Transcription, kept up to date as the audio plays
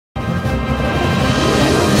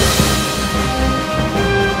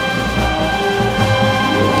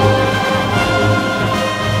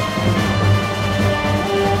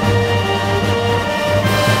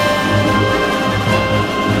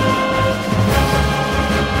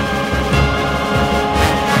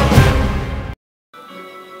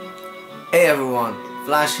everyone,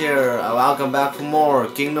 Flash here, welcome back for more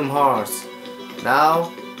Kingdom Hearts.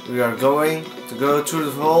 Now, we are going to go through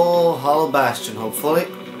the whole Hollow Bastion, hopefully.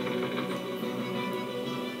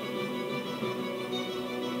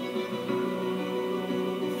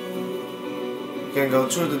 We can go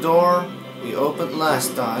through the door we opened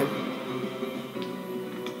last time.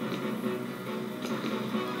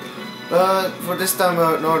 But for this time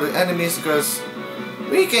I ignore the enemies because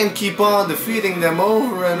we can keep on defeating them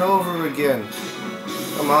over and over again.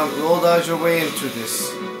 Come on, roll dodge your way into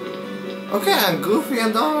this. Okay, and Goofy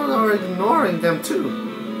and Donald are ignoring them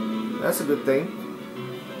too. That's a good thing.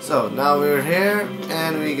 So now we're here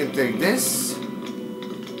and we can take this.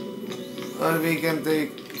 Or we can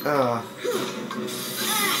take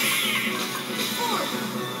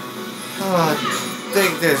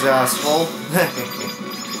take this, asshole.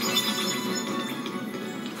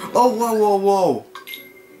 Oh, whoa, whoa, whoa.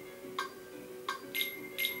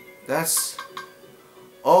 That's...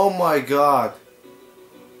 Oh my god.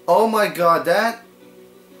 Oh my god, that...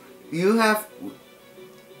 You have...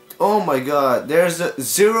 Oh my god, there's a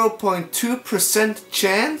 0.2%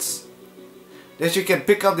 chance that you can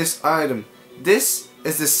pick up this item. This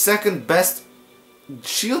is the second best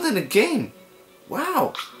shield in the game.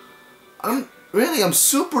 Wow. I'm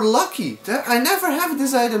super lucky. I never have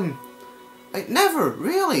this item. I never,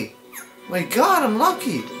 really. My god, I'm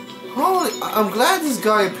lucky. Holy, I'm glad this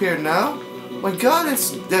guy appeared now. My god,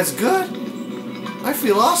 that's good. I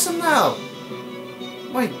feel awesome now.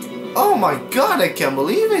 Oh my god, I can't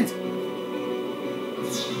believe it.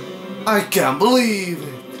 I can't believe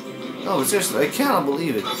it. No, seriously, I cannot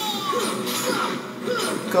believe it.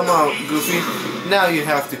 Come on, Goofy. Now you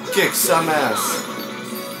have to kick some ass.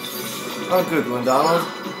 Oh, good one, Donald.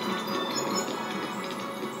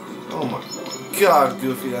 Oh my god,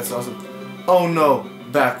 Goofy, that's awesome. Oh no,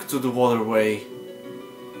 back to the waterway.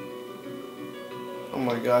 Oh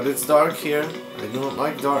my god, it's dark here. I don't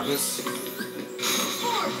like darkness.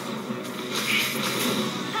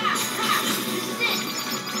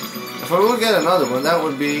 If I would get another one, that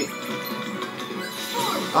would be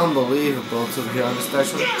unbelievable, to be honest,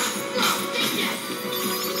 actually.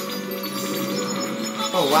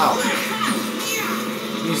 Oh wow.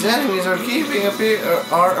 These enemies are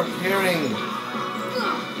appearing.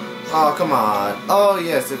 Oh, come on. Oh,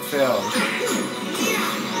 yes, it fell.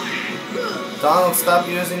 Donald, stop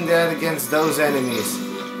using that against those enemies.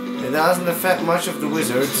 It doesn't affect much of the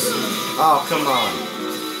wizards. Oh, come on.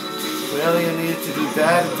 Really, you need to do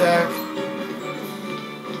that attack?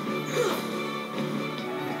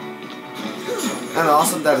 And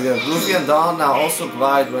awesome that Goofy and Donald now also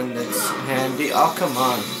glide when it's handy. Oh, come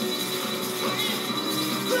on.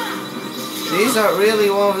 These are really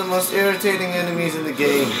one of the most irritating enemies in the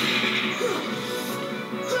game.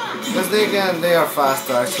 Because they are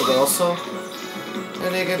faster actually also.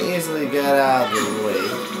 And they can easily get out of the way.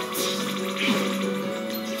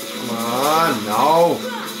 Come on, no!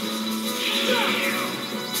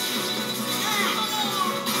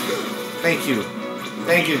 Thank you.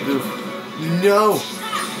 Thank you, Goof. No!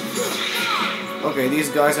 Okay, these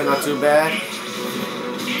guys are not too bad.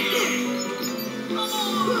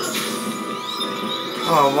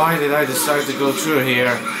 Oh, why did I decide to go through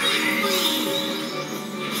here?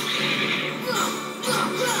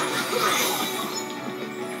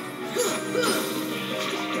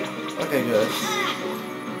 Okay, good.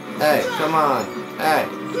 Hey, come on. Hey.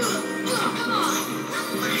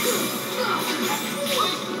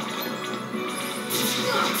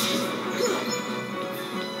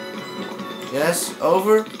 Yes,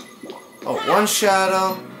 over. Oh, one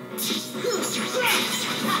shadow.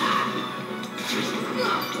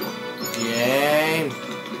 Game.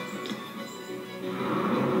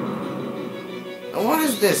 And what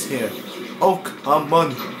is this here? Oh, come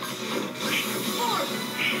on.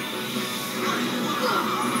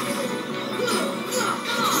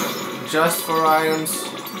 Just for items.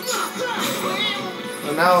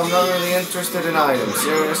 And now I'm not really interested in items.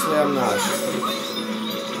 Seriously, I'm not.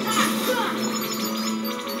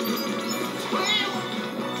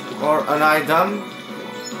 Or an item.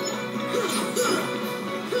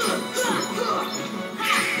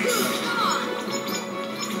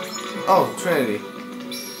 Oh, Trinity.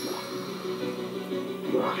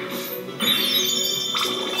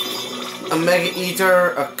 A Mega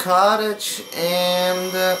Eater, a Cottage,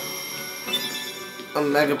 and a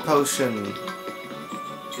Mega Potion.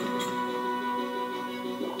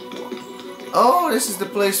 Oh, this is the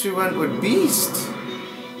place we went with Beast.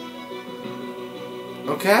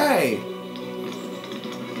 Okay.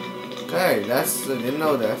 Okay, I didn't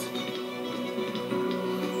know that.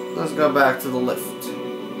 Let's go back to the lift.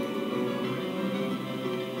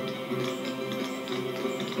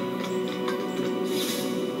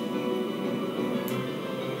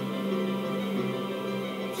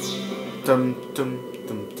 tum tum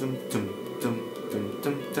tum tum tum tum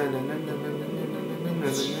tum tum.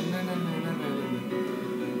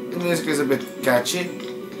 The music is a bit catchy,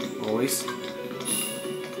 always.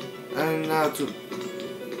 And now to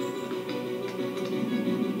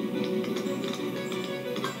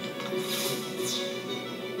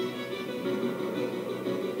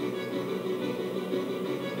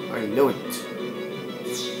I know it.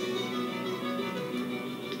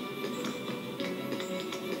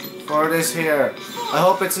 For this here, I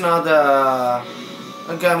hope it's not a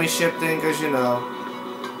gummy ship thing, cause you know,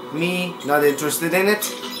 me not interested in it.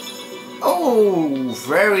 Oh,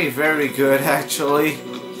 very very good actually.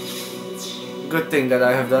 Good thing that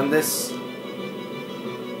I have done this.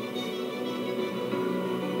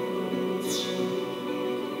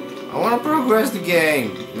 I want to progress the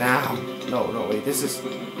game now. No, wait. This is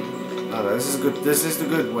good. This is the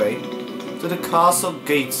good way to the castle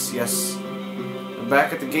gates. Yes, I'm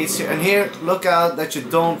back at the gates here. And here, look out that you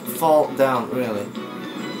don't fall down. Really,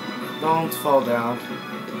 don't fall down.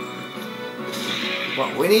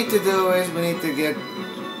 What we need to do is we need to get.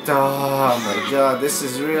 Oh my God, this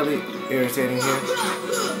is really irritating here.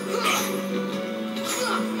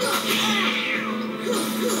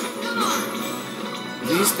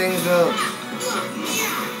 These things will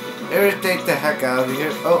irritate the heck out of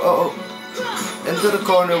here. Oh. Into the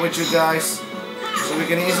corner with you guys, so we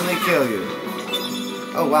can easily kill you.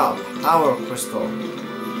 Oh wow, power crystal.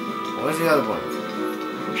 Where's the other one?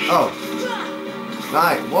 Oh.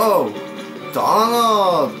 Nice, whoa.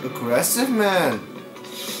 Donald, aggressive man.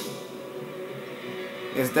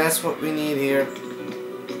 Yes, that's what we need here.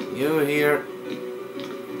 You here.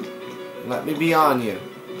 Let me be on you.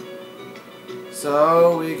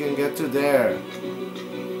 So we can get to there.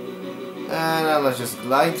 And now let's just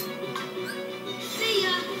glide.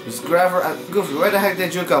 Just grab her and Goofy, where the heck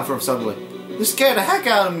did you come from suddenly? You scared the heck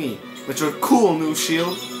out of me with your cool new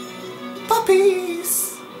shield.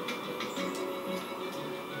 Puppies!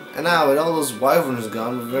 And now with all those wyverns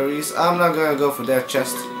gone, I'm not gonna go for that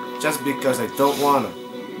chest. Just because I don't want to.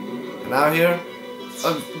 And now here,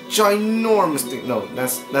 a ginormous thing. No,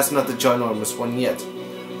 that's not the ginormous one yet.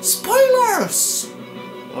 Spoilers!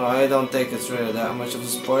 Well, I don't think it's really that much of a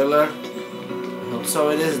spoiler. I hope so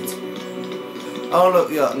it isn't. Oh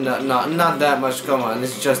look, yeah, not that much, come on,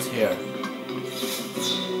 it's just here.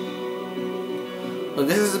 Well,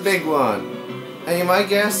 this is a big one. And you might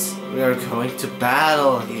guess, we are going to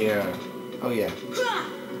battle here. Oh yeah.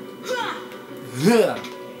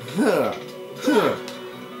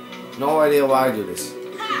 No idea why I do this.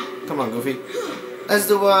 Come on, Goofy. Let's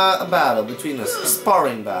do a battle between us. A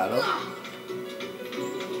sparring battle.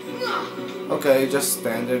 Okay, just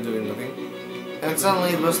stand there doing nothing. And suddenly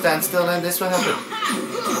it will stand still and this will happen.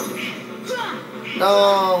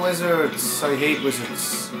 No, wizards. I hate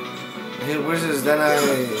wizards. I hate wizards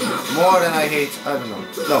more than I hate, I don't know.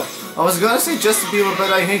 No, I was gonna say Justin Bieber,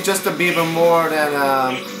 but I hate Justin Bieber more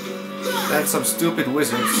than some stupid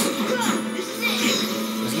wizards.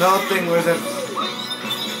 There's nothing worse than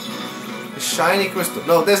a shiny crystal.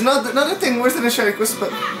 No, there's another thing worse than a shiny crystal,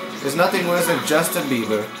 but there's nothing worse than Justin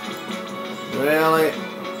Bieber. Really?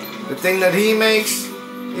 The thing that he makes,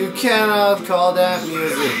 you cannot call that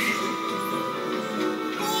music.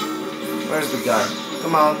 Where's the guy?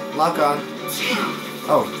 Come on, lock on.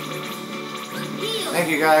 Oh. Thank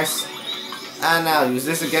you guys. And now use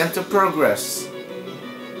this again to progress.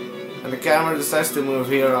 And the camera decides to move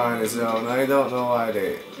here on its own. I don't know why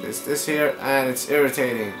it's this here and it's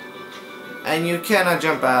irritating. And you cannot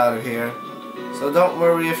jump out of here. So don't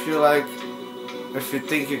worry if you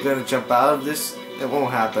think you're gonna jump out of this, it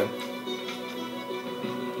won't happen.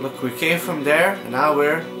 Look, we came from there and now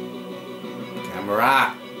we're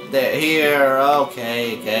camera. There, here,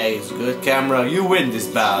 okay, it's good camera. You win this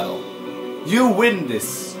battle. You win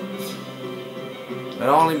this. But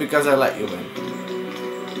only because I let you win.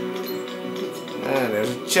 And there's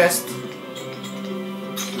a chest.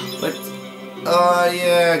 But, oh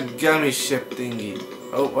yeah, gummy ship thingy.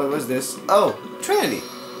 Oh, what was this? Oh, Trinity.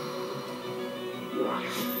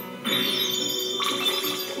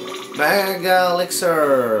 Mega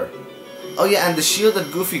elixir. Oh yeah, and the shield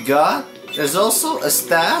that Goofy got. There's also a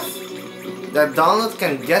staff that Donald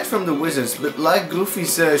can get from the wizards, but like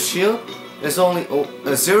Goofy's shield, there's only a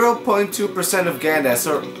 0.2% of Gandalf,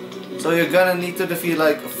 so you're gonna need to defeat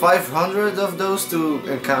like 500 of those to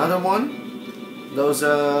encounter one. Those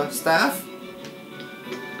staff.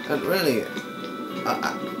 And really,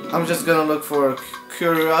 I'm just gonna look for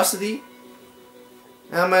curiosity.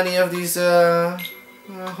 How many of these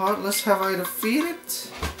Heartless have I defeated?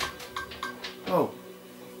 Oh.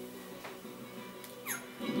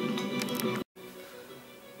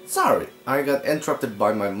 Sorry, I got interrupted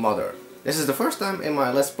by my mother. This is the first time in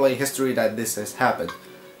my Let's Play history that this has happened.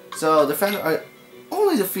 So, defender, I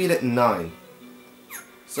only defeated 9.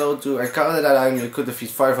 So, to encounter that item, you could defeat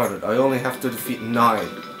 500. I only have to defeat 9.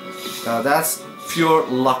 Now, that's pure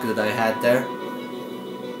luck that I had there.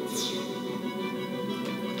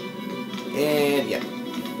 And yeah,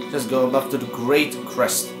 just go above to the Great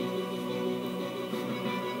Crest.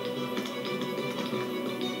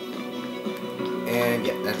 And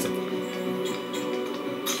yeah, that's it.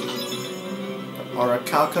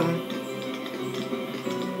 Orichalcum.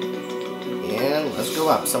 And let's go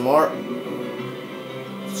up some more.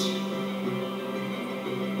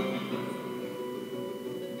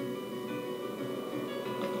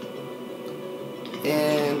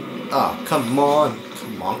 And oh, come on.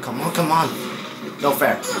 Come on. No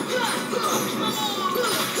fair.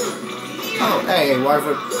 Oh, hey,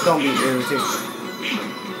 Wyvern, don't be irritated.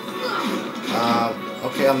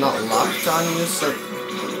 Okay, I'm not locked on you, so...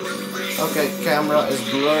 Okay, camera is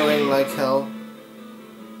blurring like hell.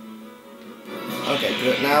 Okay,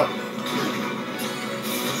 good now.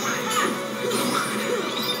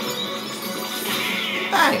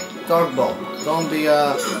 Hey, Dark Ball, don't be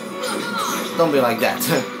like that.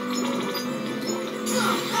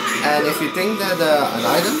 And if you think that an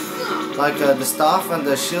item, like the staff and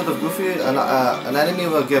the shield of Goofy, an enemy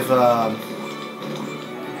will give a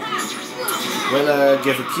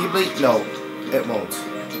Keyblade? No, it won't.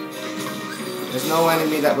 There's no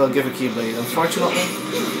enemy that will give a Keyblade. Unfortunately,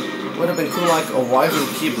 would have been cool like a Wyvern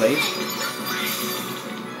Keyblade.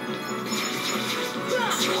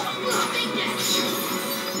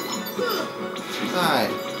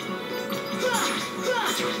 Alright.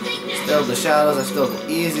 Still, the shadows are still the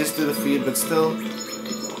easiest to defeat, but still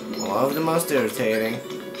one of the most irritating.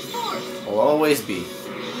 Will always be.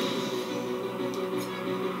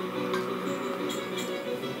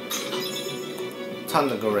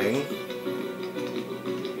 Thundering.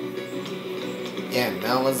 Yeah,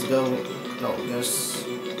 now let's go. No, there's.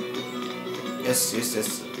 Yes.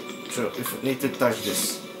 True. We need to touch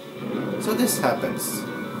this. So this happens.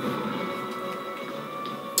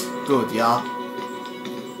 Good, yeah.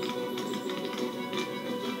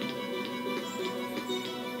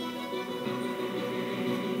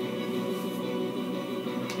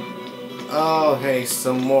 Oh, hey,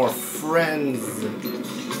 some more friends.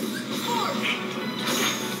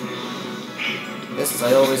 Yes,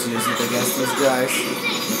 I always use it against these guys.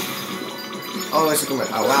 Always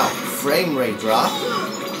recommend. Oh wow, frame rate drop.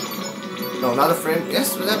 No, not a frame.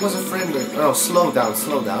 Yes, that was a frame rate. Oh, slow down.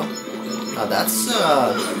 Now that's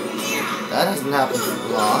that hasn't happened a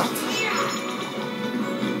lot.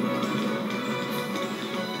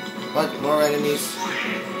 What? More enemies?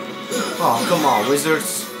 Oh, come on,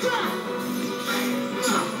 wizards.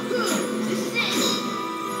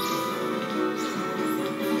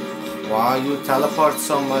 Why you teleport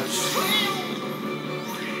so much?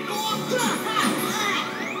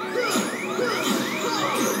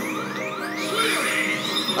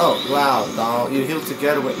 Oh wow, Donald, you healed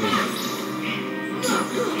together with me.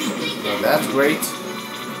 Well, that's great.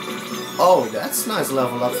 Oh, that's nice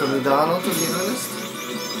level up for me, Donald, to be honest.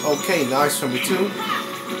 Okay, nice for me too.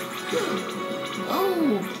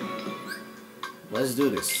 Oh, let's do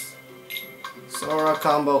this. Sora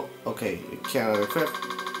combo. Okay, you cannot equip.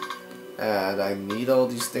 And I need all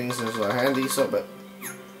these things, those are handy, so, but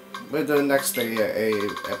we're doing next a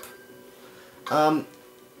app.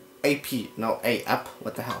 AP, no, a app,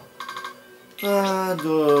 what the hell?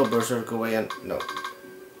 Do Berserk away and, no.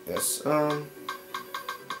 Yes,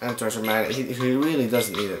 and Treasure Man, he really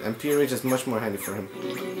doesn't need it, and Peerage is much more handy for him,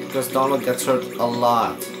 because Donald gets hurt a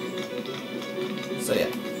lot. So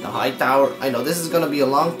yeah, the high tower, I know this is gonna be a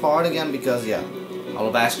long part again, because yeah,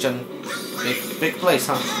 Hollow Bastion, big place,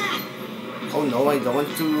 huh? Oh no, I don't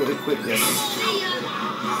want to equip this.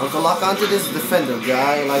 I want to lock onto this defender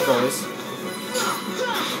guy, like always.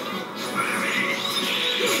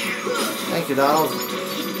 Thank you, Donald.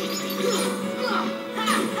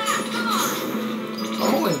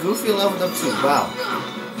 Oh, and Goofy leveled up too. Wow.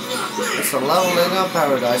 It's a leveling up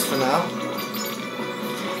paradise for now.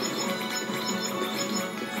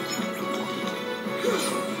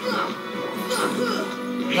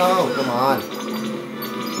 No, come on.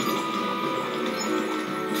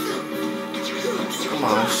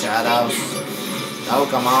 Come on, Shadows. No,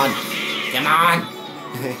 come on. Come on.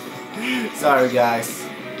 Sorry, guys.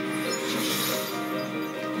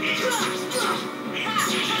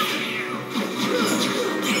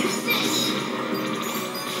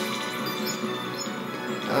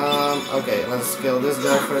 Okay, let's kill this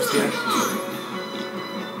guy first here.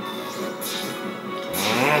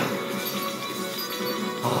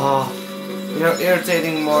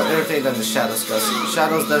 more irritating than the shadows, because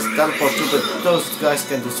shadows does teleport too, but those guys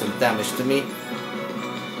can do some damage to me.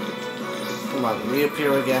 Come on,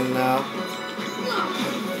 reappear again now.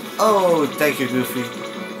 Oh, thank you, Goofy.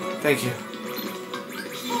 Thank you.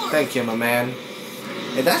 Thank you, my man.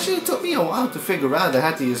 It actually took me a while to figure out I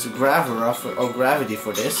had to use gravity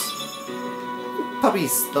for this.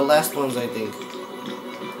 Puppies, the last ones, I think.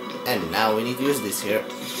 And now we need to use this here.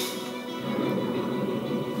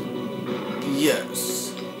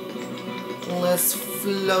 Yes. Let's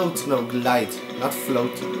float. No, glide. Not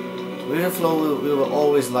float. We will float. We will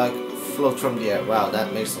always like float from the air. Wow,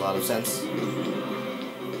 that makes a lot of sense.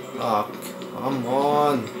 Oh, come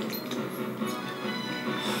on.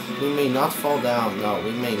 We may not fall down. No,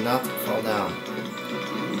 we may not fall down.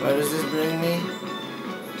 Where does this bring me?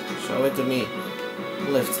 Show it to me.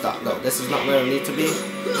 Lift, stop. No, this is not where I need to be.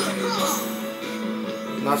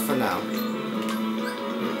 Not for now.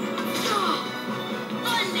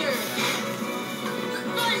 Thunder!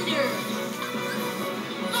 Thunder!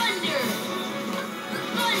 Thunder!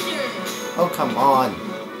 Thunder! Oh, come on.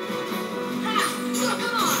 Ha!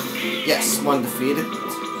 Yes, one defeated.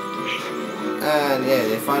 And yeah,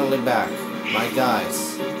 they're finally back. My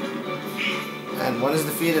guys. And one is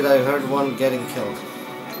defeated, I heard one getting killed.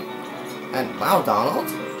 And wow, Donald,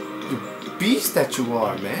 you beast that you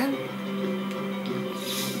are, man.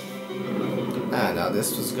 Ah, now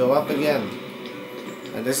this was go up again.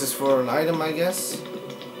 And this is for an item, I guess?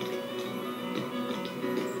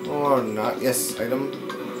 Or not. Yes, item.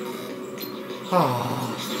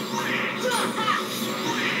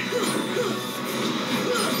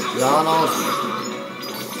 Donald,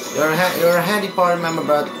 you're a handy party member,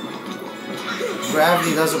 but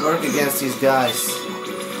gravity doesn't work against these guys.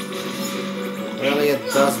 Really, it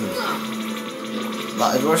doesn't.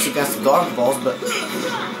 Well, it works against the dark balls, but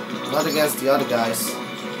not against the other guys.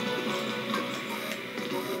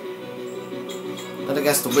 Not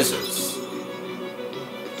against the wizards.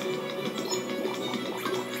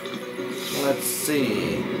 Let's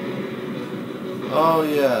see. Oh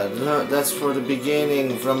yeah, that's for the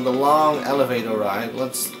beginning from the long elevator ride.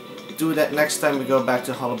 Let's do that next time we go back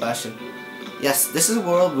to Hollow Bastion. Yes, this is a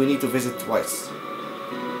world we need to visit twice.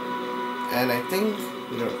 And I think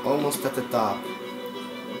we're almost at the top.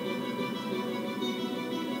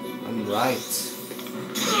 I'm right.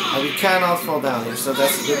 And we cannot fall down here, so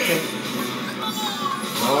that's a good thing.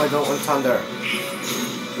 No, I don't want thunder.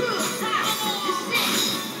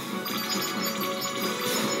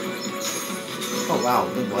 Oh wow,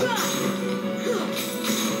 good one.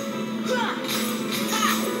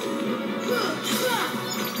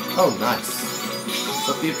 Oh nice.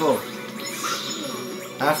 So people,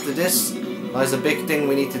 after this, there's a big thing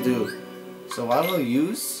we need to do. So I will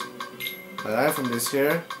use an item from this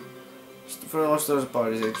here. For most of those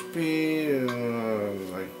parties HP,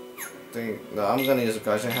 I think, no, I'm gonna use a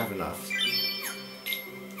card, I have enough.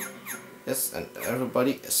 Yes, and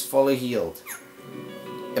everybody is fully healed.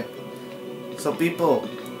 Yep. So people,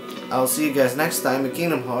 I'll see you guys next time in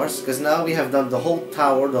Kingdom Hearts, because now we have done the whole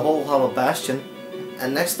tower, the whole Hollow Bastion,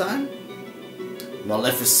 and next time,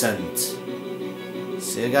 Maleficent.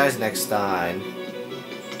 See you guys next time.